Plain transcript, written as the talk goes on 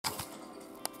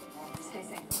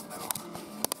facing?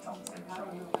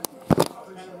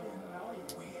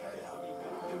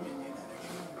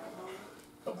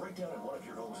 A breakdown in one of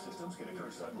your home systems can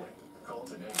occur suddenly. Call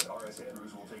today and RS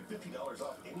Andrews will take $50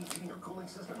 off any heating or cooling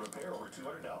system repair over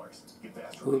 $200. Get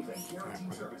fast relief and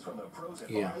guaranteed service from the pros at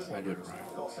RS Andrews. I did it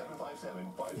right. Call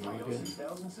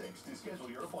 757-530-6006 to schedule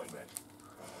your appointment.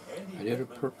 I did it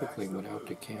perfectly without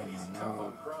the camera.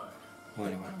 Now, well,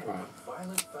 anyway, try it.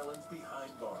 Violent felons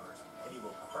behind bars, and he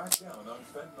will crack down on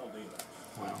fentanyl dealers.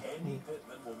 Wow. Andy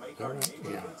Pittman will make our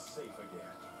neighborhoods safe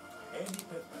again. Andy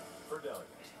Pittman for delegate.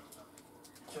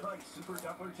 Tonight's Super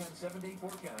Doppler 10 7-day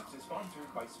forecast is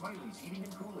sponsored by Smiley's Heating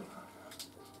and Cooling.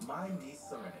 My niece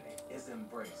Serenity is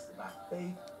embraced by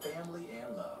faith, family,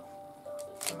 and love.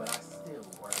 But I still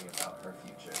worry about her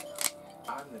future.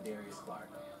 I'm Nadarius Clark.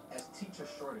 As teacher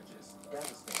shortages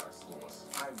devastate our schools,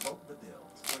 I wrote the bill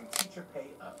to bring teacher pay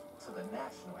up to the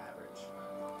national average.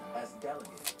 As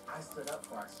delegate, I stood up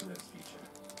for our students' future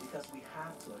because we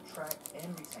have to attract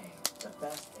and retain the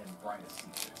best and brightest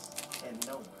teachers. And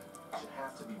no one should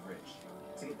have to be rich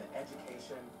to get the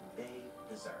education they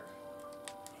deserve.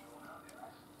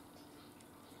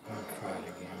 I'll try it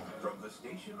again. From the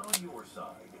station on your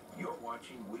side, you're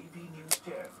watching Wavy News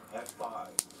 10 at 5.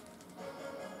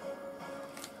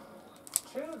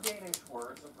 Two Danish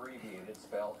words abbreviated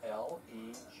spell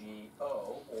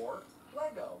L-E-G-O, or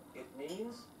Lego. It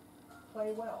means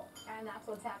play well. And that's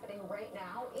what's happening right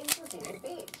now in Virginia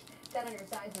Beach. 10 on your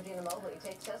side, Regina Mobley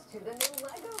takes us to the new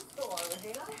Lego store.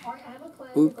 Regina? I have a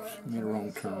plan Oops, to go made a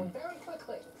wrong turn. very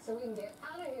quickly so we can get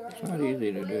out of here. It's not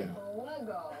easy to do.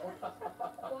 Lego.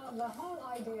 Well, the whole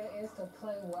idea is to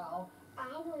play well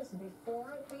hours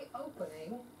before the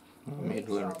opening. I made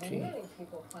the letter T. Many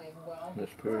people playing well.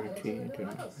 Let's put a T into it.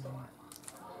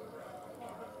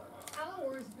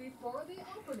 Hours before the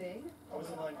opening, I was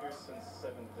in line here since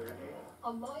 7:30.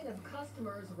 a line of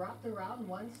customers wrapped around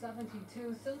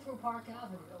 172 Central Park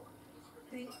Avenue.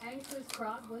 The anxious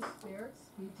crowd was spared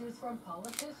speeches from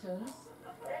politicians,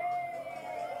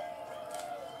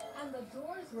 and the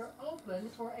doors were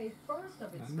opened for a first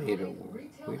of its kind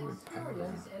retail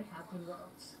experience in Hampton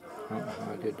Roads. I don't know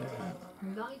how I did that.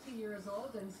 90 years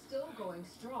old and still going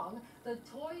strong, the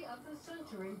toy of the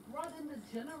century brought in the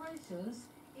generations,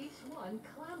 each one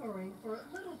clamoring for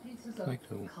little pieces of Like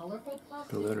colorful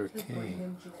plastic the letter to K. bring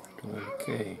him joy. The letter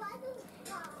K.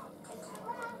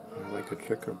 Like a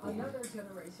checkerboard. Another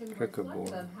generation Checkerboard.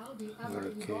 reflected on how the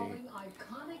Letter K. ever-evolving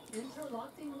iconic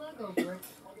interlocking Lego bricks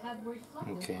have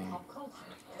reflected pop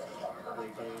culture.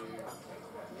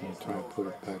 I'm trying to put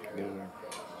it back together.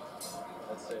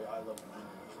 Let's say I love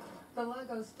The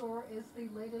Lego store is the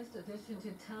latest addition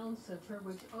to Town Center,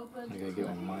 which opened I gotta get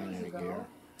my 20 mind years in a gear. ago.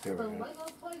 There The we go. Lego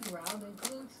playground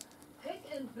includes pick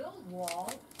and build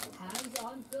wall,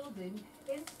 hands-on building,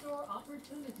 in-store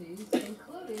opportunities,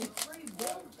 including free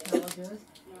build challenges,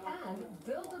 and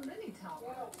build a mini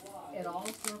tower. It all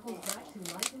circles back to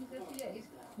 1958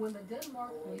 when the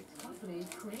Denmark-based company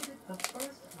created the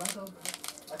first Lego brick.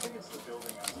 I think it's the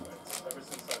building aspect. Ever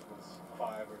since I was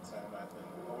 5 or 10, I've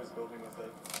been always building with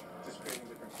it, just creating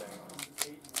different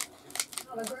things.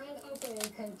 The grand opening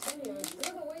continues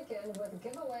through the weekend with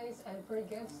giveaways and free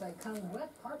gifts that come with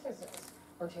purchases.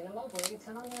 Regina Mobley,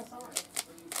 10 on your side.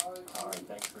 All right,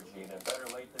 thanks, Regina. Better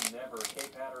late than never.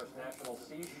 Cape Hatteras National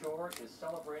Seashore is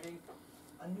celebrating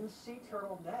a new sea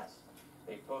turtle nest.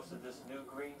 They posted this new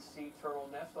green sea turtle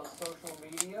nest on social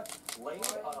media, laid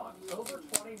on October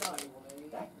 29th.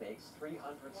 That makes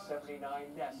 379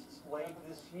 nests laid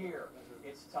this year.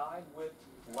 It's tied with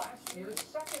last year's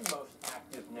second most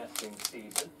active nesting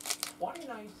season.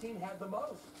 2019 had the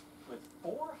most, with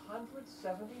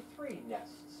 473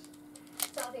 nests.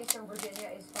 Southeastern Virginia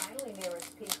is finally near its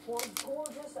peak for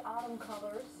gorgeous autumn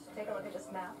colors. Take a look at this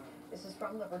map. This is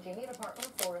from the Virginia Department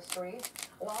of Forestry.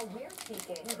 While we're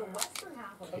peaking, the western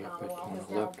half of the Commonwealth is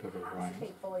now past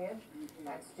peak foliage.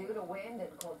 That's due to wind and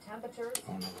cold temperatures.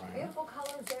 Beautiful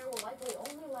colors there will likely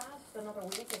only last another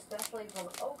week, especially from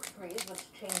oak trees, which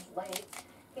change late.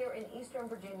 Here in eastern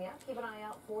Virginia, keep an eye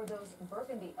out for those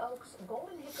burgundy oaks,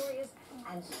 golden hickories,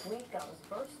 and sweet gums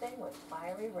bursting with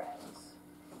fiery reds.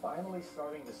 Finally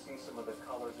starting to see some of the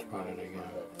colors in my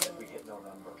neighborhood as we hit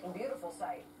November. Beautiful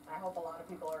sight. I hope a lot of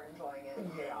people are enjoying it.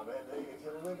 Yeah, man, if you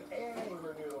live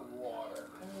anywhere near the water,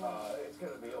 it's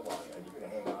going to be a while. You're going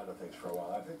to hang on to things for a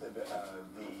while. I think that the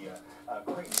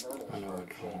crepe myrtle I know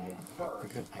it's wrong. I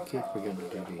keep first. forgetting to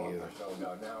do the U. So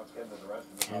now it's getting to the rest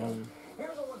of the M,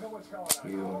 Here's a look at what's going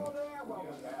on. U, Oh, there, well, we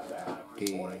have that. D,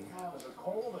 This morning was the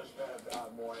coldest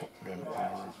morning. then That's R,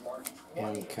 since March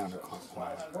M 20th.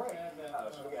 counterclockwise.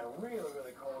 So we got a really,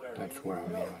 really cold area. That's where I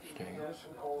made a mistake. There's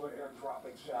some colder air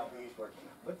dropping southeastward.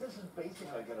 But this is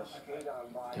basically going to skate on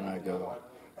by. Then I go,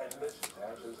 And this is,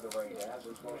 as is the rain, as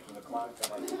is most of the cloud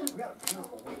cover. We got a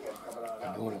beautiful weekend coming on. I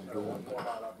know what I'm doing,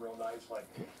 but real nice. Like,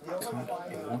 it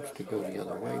wants to go the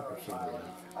other way for some reason.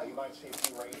 you might see a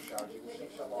few rain showers. You can see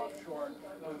some offshore. You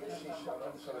can see some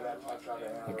of that touch on the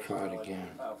I'll try it again.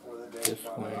 for the day. This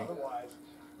way, Otherwise,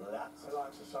 lots and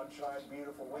lots of sunshine,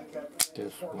 beautiful weekend.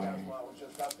 this way,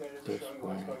 this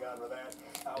way,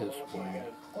 this way,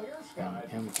 and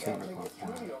M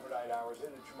counterclockwise.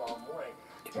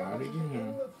 Try it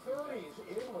again.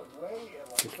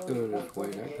 This goes this way,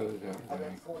 that goes that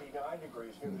way.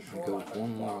 And it goes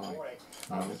one more like,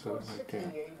 and it goes right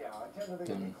there.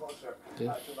 Then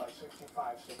this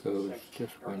goes this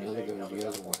way, and the other goes the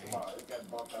other way.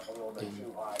 Then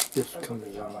this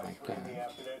comes down like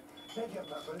that. But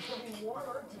it's going to be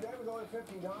warmer. Today was only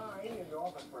 59 in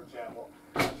Norfolk, for example.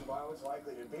 Tomorrow it's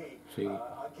likely to be. See,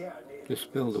 just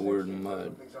spell the word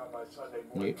mud.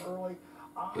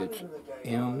 It's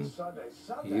M,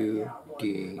 U,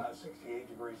 D,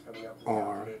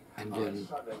 R, and then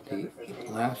the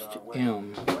last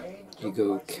M, you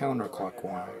go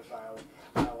counterclockwise.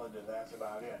 That's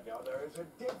about it. Now, there is a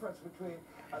difference between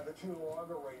the two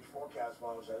longer range forecast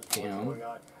models as to what's going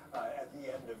on at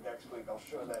the end of next week. I'll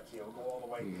show that to you. We'll go all the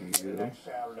way to next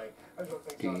Saturday. There's what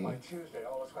things are like Tuesday.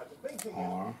 All this kind of big thing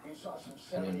is you saw some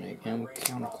 70 and then the M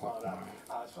counterclockwise.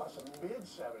 Saw some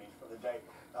mid-70s for the day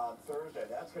on Thursday.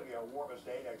 That's going to be our warmest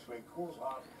day next week. Cools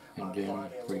off And then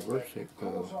reverse it,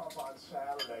 go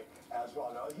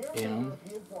M,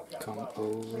 come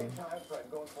over,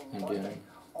 and then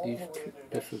these two,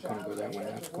 this is going to go that way,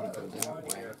 that's going to go that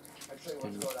way,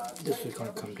 and this is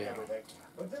going to come down.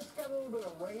 But this got a little bit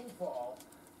of rainfall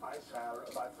by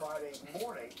Friday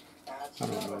morning at I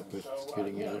don't know if it's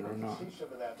getting in it or not.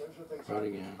 Try it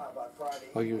again.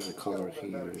 I'll use the colors he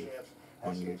used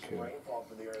on YouTube.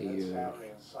 He used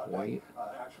white,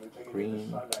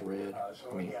 green, red,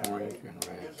 orange, and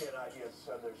red.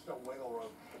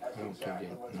 I don't think it,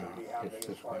 no, it's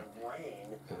this way.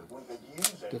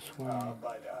 This way,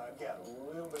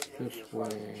 this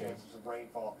way.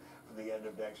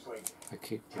 I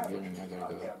keep forgetting I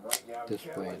gotta go this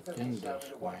way, then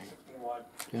this way,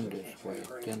 then this way,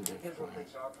 then this way.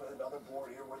 Another board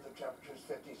here with the temperatures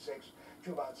 56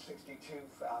 to about 62,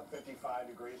 55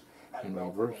 degrees. And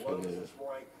reverse it is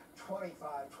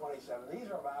 25, 27. These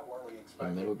are about where we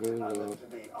expect the middle goes them up, to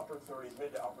be upper 30s,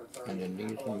 mid to upper 30s. and then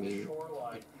these meet,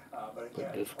 but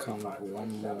this comes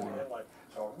one more.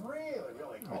 So really,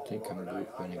 really I think I'm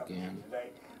grouping again.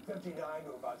 59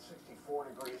 to about 64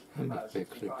 degrees. Let me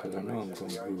fix it, because I know I'm going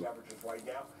to group. Temperatures right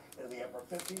now in the upper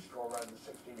 50s to around the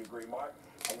 60-degree mark.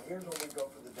 And here's where we go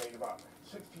for the day tomorrow.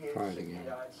 68, 69,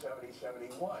 70,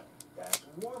 71. That's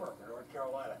warmer for North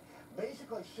Carolina.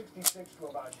 Basically 66 to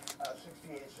about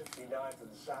 68, 69 for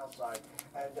the south side,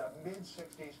 and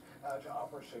mid-60s to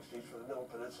upper 60s for the middle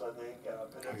peninsula,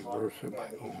 the peninsula, and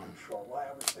the eastern shore. We'll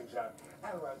average things out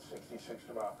at around 66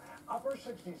 tomorrow. Upper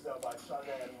 60s, though, by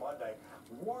Sunday and Monday.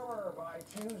 Warmer by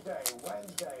Tuesday,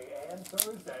 Wednesday, and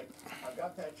Thursday. I've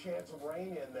got that chance of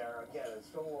rain in there. Again, it's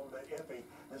still a little bit iffy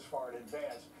this far in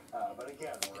advance. But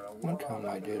again, we're going to One time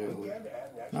I did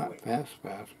it, not fast,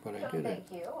 but I did it.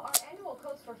 Thank you. Our annual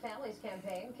Coats for Families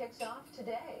campaign kicks off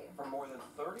today. For more than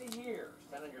 30 years,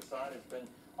 10 on Your Side has been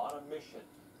on a mission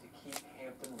to keep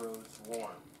Hampton roads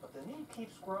warm. But the need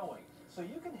keeps growing, so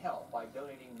you can help by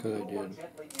donating new or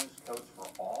gently used coats for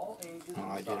all ages and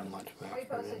I sizes. did much better. We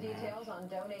posted details on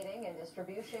donating and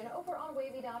distribution over on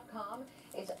wavy.com.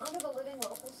 It's under the Living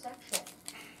Local section.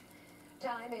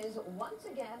 Time is once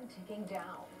again ticking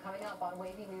down. Coming up on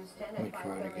Wavy News 10 at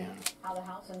 5:30, how the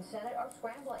House and Senate are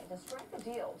scrambling to strike a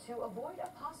deal to avoid a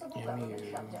possible government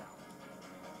shutdown.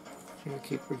 See, I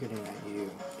keep forgetting that U.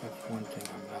 That's one thing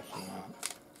I'm messing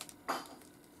up.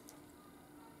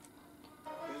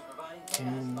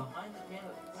 N,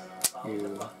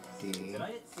 U, D,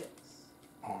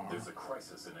 R. There's a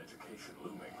crisis in education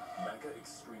looming. MAGA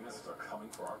extremists are coming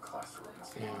for our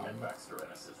classrooms, and Baxter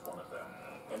Ennis is one of them.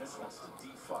 Ennis wants to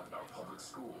defund our public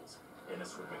schools.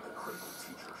 Ennis would make the critical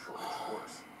teacher shortage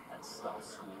worse and stop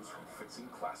schools from fixing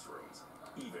classrooms,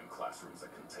 even classrooms that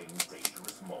contain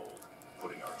dangerous mold,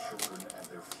 putting our children and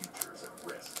their futures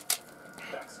at risk.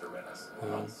 Baxter Ennis,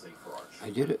 unsafe for our children. I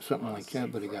did it something like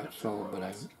that, but it got solved, but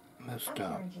I messed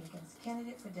up. I'm Jenkins,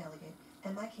 candidate for delegate,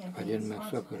 and my campaign If I didn't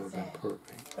mess up, it would have been said,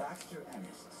 perfect. Baxter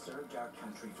Ennis served our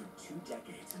country for 2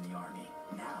 decades in the Army.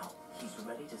 Now, he's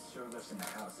ready to serve us in the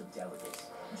House of Delegates.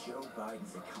 Joe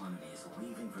Biden's economy is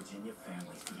leaving Virginia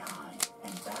families behind,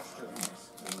 and Baxter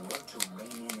Ennis will work to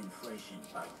rein in inflation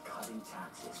by cutting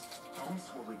taxes. Ennis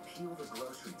will repeal the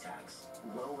grocery tax,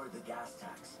 lower the gas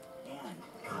tax, and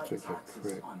cut That's a good taxes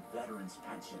trick. on veterans'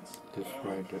 pensions. This and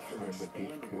right, but he'll these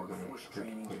expand two are going workforce to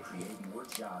training to switch create places. more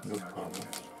jobs No in our problem.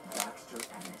 community. Baxter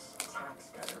Ennis, tax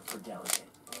cutter for delegate.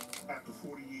 After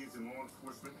 40 years in law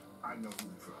enforcement, I know who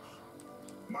to trust.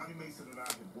 Monty Mason and I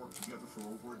have worked together for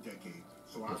over a decade,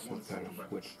 so I This want is to set going the to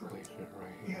record switch straight. places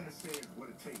right He here. understands what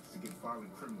it takes to get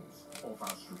violent criminals off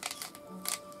our streets.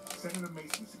 Senator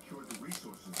Mason secured the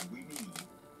resources we need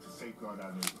to safeguard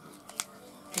our neighborhoods,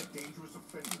 kept dangerous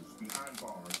offenders behind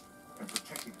bars, and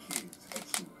protected kids at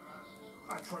school.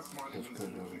 I trust Monty This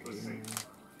Mason goes to over keep us here.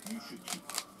 safe. You should too.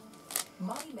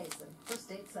 Monty Mason for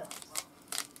State Senate.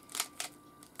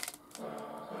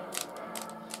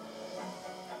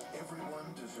 Everyone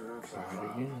deserves a Try it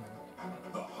car. again.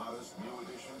 The hottest new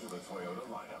addition to the Toyota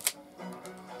lineup.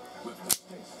 With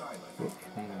distinct styling, Oops,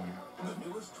 hang on. the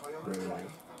newest Toyota Really?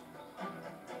 Twice,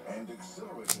 and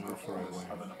exhilarating That's the right performance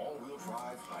way. of an all-wheel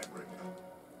drive hybrid.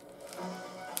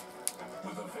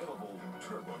 With available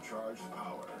turbocharged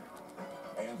power.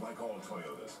 And like all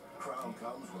Toyotas, Crown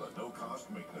comes with a no-cost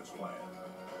maintenance plan.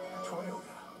 Toyota.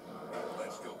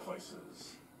 Let's go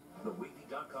places. The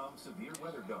Weekly.com Severe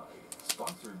Weather Guide,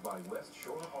 sponsored by West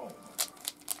Shore Home.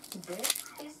 This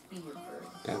is Buford.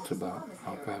 That's about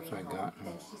how fast I got.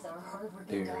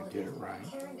 There, I did it right.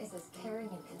 Karen is as caring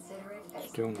and considerate as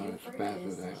Still not as Buford fast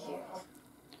is as that. cute.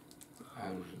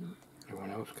 As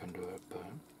everyone else can do it, but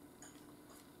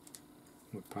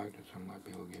with practice I might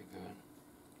be able to get good.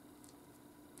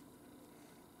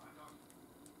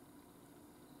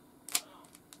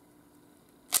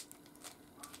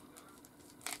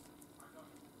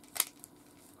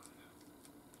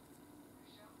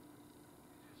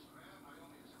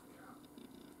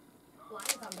 Lion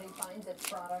Company finds its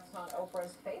products on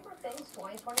Oprah's Favorite Things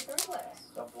 2023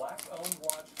 list. The black-owned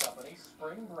watch company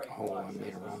Spring Break Oh, I Watches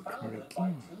made a was wrong turn founded by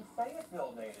again. 2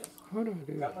 Fayetteville natives. How do I do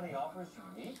The that? company offers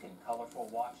unique and colorful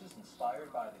watches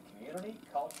inspired by the community,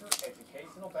 culture,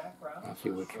 educational background, I see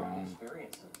what's shared wrong.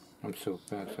 experiences. I'm so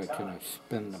fast I cannot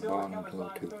spin the Still, bottom a Kevin's little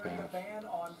Line too including a fast. ban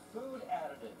on food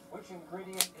additives, which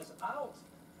ingredient is out,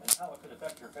 and how it could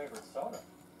affect your favorite soda.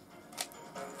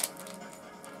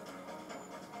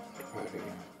 Try it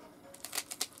again.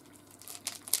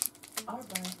 Our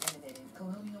brand Limited in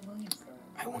Colonial Williamsburg.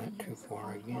 I went too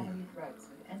far again.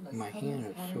 My My hand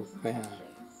is so fast.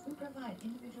 We provide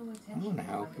individual I attention. don't know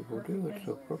how to find the people perfect do it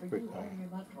so menswear for you perfectly. or your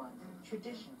loved one.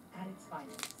 Tradition at its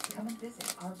finest. Come and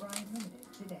visit our brand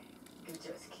Limited today. It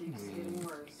just I keeps mean, getting you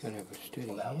worse. gotta have a steady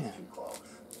Well, that was hand too close.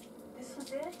 This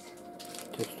was it?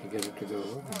 just to get it to go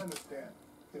I right. understand.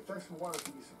 The effects from water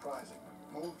can be surprising.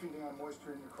 Mold feeding on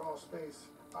moisture in your crawl space,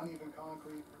 uneven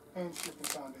concrete, and shifting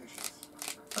foundations.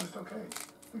 But it's okay.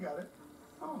 We got it.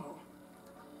 Oh.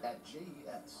 At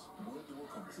JES, we'll do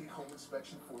a complete home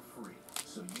inspection for free,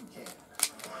 so you can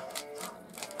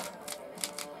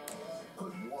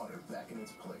put water back in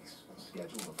its place.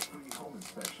 Schedule a free home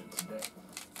inspection today.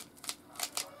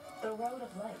 The road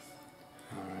of life.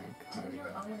 Alright, try Do it your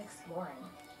again. own exploring.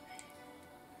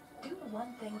 Do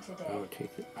one thing today. Oh,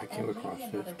 take it. I came across this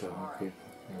stuff. Okay.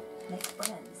 Make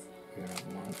friends. Here,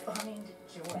 one, Find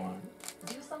joy. one,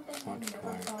 Do something once, you never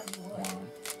twice, thought you would. one.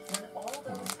 When all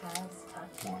those paths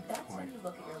touch, Once, that's when twice. you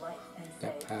look at your life and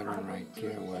say, That I pattern wouldn't right do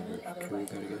there, it whether any it's other two way.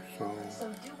 gotta get solved, So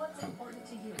do what's important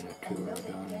to you and the and two know are that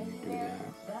done, and getting you do there,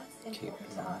 that. that's Keep important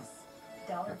it to on. us.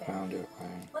 Dollar I Bank. found it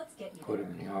by Let's get you put there.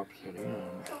 them in the opposite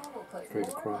ends, Who will put straight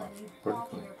more across, money back in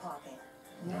vertically. your pocket?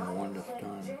 And then one that's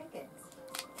done, Jenkins.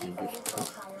 and just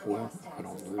cut, well, I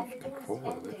don't lose control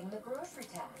of it. The grocery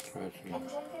tax. Try to And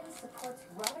Jenkins supports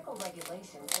radical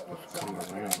regulations that will just come jack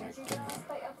up around energy like bills that.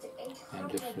 by up to And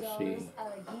just to $800 see,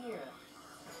 a year.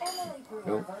 Emily Brewer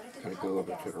nope, voted to gotta cut go the over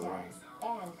gas to the tax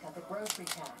right. and cut the grocery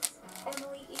tax.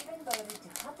 Emily even voted to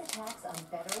cut the tax on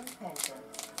veterans' pensions.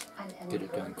 I'm Emily Get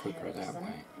it done Brewer, quicker that Anderson.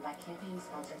 way. My campaign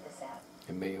sponsored this ad.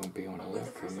 It may be on the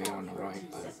left or it may on the right,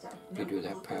 but you do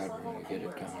that pattern and you get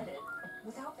it done.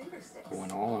 Without finger sticks. But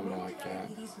when all of them are like that,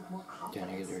 then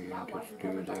either you can just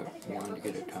do that one to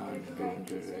get it done and do it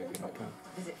to get it done,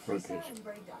 or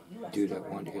just do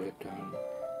that one to get it done,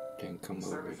 then come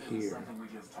over here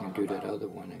and do that other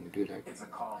one and do that It's a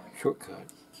calling. shortcut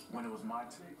When it was my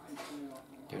turn,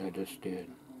 that I just did.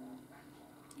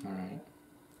 Alright.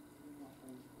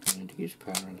 And these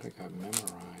patterns I got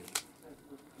memorized.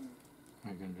 I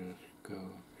can just go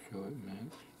show it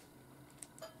mix,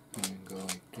 and then go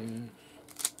like this,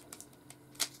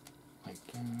 like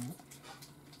that,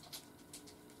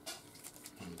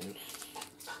 and this,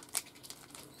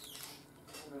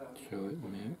 show it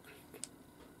mixed.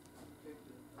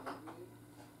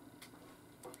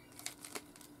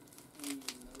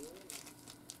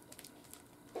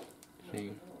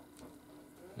 See,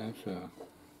 that's a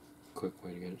quick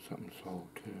way to get something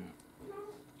solved too.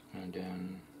 And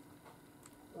then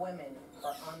women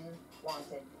for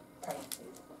unwanted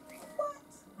pregnancies. What?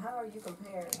 How are you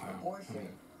comparing abortion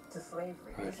to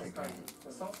slavery? This is crazy.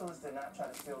 The socialists did not try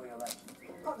to steal the election.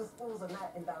 Public schools are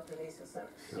not indoctrination centers.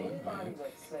 Anybody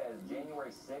that says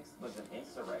January 6th was an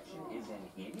insurrection is an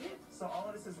idiot? So all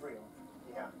of this is real.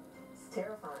 Yeah. It's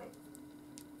terrifying.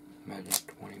 imagine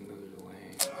 20 moves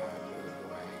away, 5 moves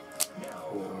away,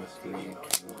 4, 3, 2,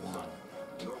 1.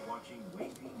 You're watching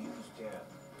Wavy News 10.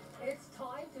 It's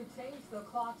time to change the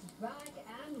clocks back,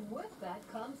 and with that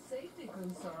comes safety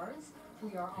concerns.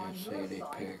 We are on your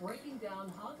side breaking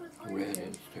down how to turn red it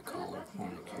is the color on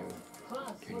the cube.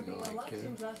 Plus, Can with go the like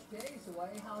election this. just days away,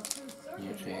 how two You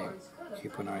certain say, words could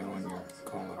keep affect an eye the on your results.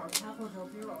 color, Our Capitol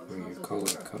Bureau where your tells us color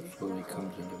Americans slowly have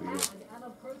comes into view. an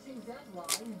approaching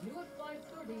deadline due at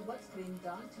 5:30. What's being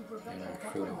done to prevent And the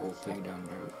I show the whole thing down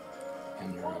there, and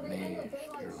they're amazed.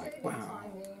 They're like, wow,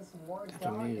 that's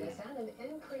amazing. And an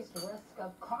increased risk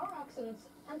of car accidents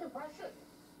and depression.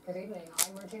 Good evening,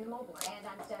 I'm Regina Mobley. And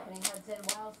I'm Stephanie Hudson.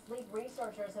 While sleep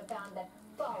researchers have found that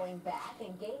falling back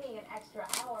and gaining an extra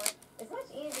hour is much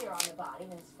easier on the body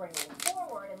than springing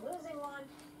forward and losing one,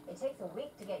 it takes a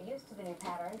week to get used to the new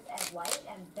patterns as light,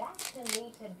 and that can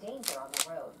lead to danger on the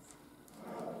roads.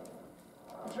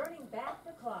 Turning back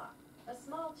the clock, a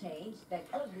small change that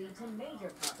could lead to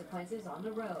major consequences on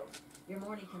the road. Your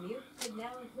morning commute could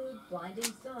now include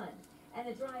blinding sun, and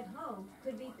the drive home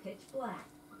could be pitch black.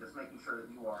 Just making sure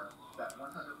that you are, that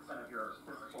 100% of your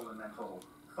physical and mental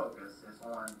focus is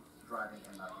on driving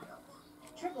and nothing else.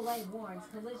 AAA warns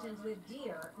collisions with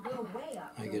deer go way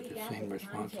up. I get the same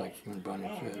response like Stephen Bunny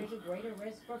says. There's a greater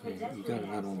risk for pedestrian You got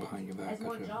another one behind your back. I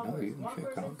said, no, you can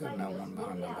check. I don't got another one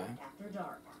behind my back. After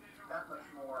dark. That much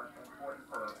more important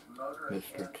for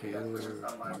motorists Mr.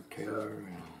 Taylor, Mark Taylor,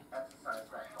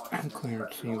 and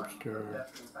Clarence Seamster,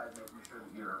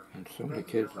 and some of the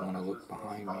kids want to look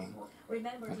behind me.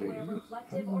 Remember I to wear said,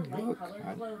 reflective or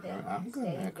light-colored clothing. I'm good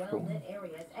Stay in next well-lit one.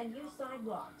 areas and use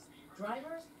sidewalks.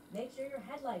 Drivers, make sure your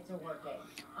headlights are working.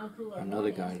 On cooler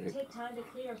Another mornings, guy that take time to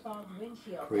clear fogged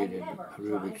windshields created and never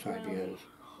Rubiks drive drowsy. ideas.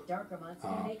 Darker months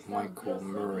can make some Michael feel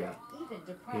Murray. sleepier, even He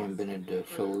depressed. invented the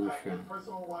solution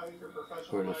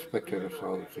where the spectator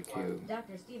solves the cube.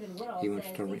 Dr. Stephen Woodall Even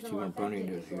says Stephen seasonal Bunny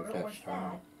affective does use disorder, that or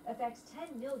style. SAD, affects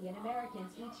 10 million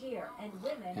Americans each year, and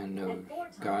women And at those 4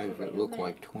 times guys the rate that of look men.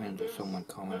 like twins, if someone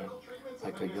commented,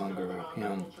 like a younger of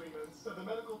him,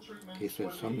 he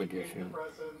said some magician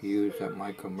used that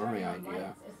Michael Murray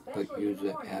idea, but used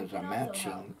it as a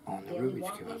matching on the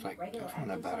Rubiks Cube. I was like, that's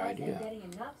not a bad idea. And getting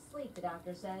enough sleep, the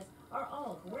doctor says, are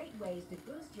all great ways to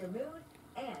boost your mood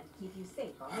and keep you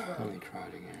safe on the Let road. me try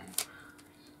it again.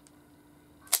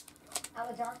 Now,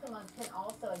 the darker months can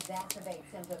also exacerbate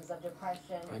symptoms of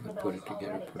depression I can for put those it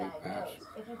together already pretty diagnosed.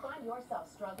 fast. If you find yourself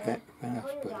struggling, Fast,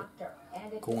 call your but doctor.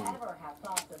 And if going you ever have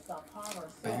thoughts of self-harm or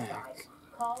suicide, back.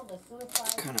 call the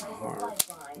Suicide Kinda Crisis hard,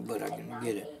 Lifeline but I at can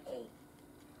get it. 988.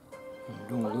 I'm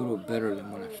doing a little better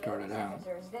than when I started out.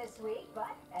 Temperatures this week,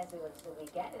 but as we look to the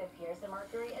weekend, it appears the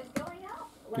mercury is going up.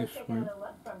 Let's Just take another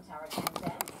look from Tower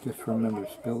 1010. Just remember,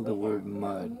 spell the word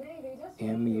mud,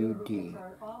 M-U-D,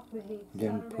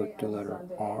 then put the letter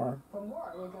R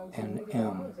and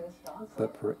M,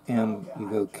 but for M you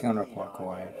go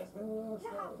counterclockwise,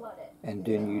 and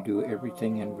then you do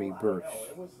everything in reverse,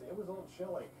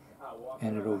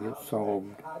 and it'll get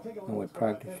solved, and with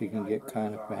practice you can get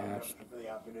kind of fast,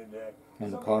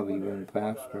 and probably even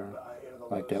faster,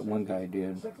 like that one guy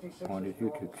did on his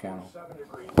YouTube channel.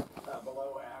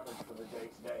 Below average for the day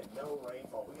today. No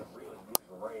rainfall. We have really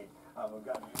beautiful rain. We've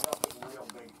got nothing real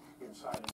big inside.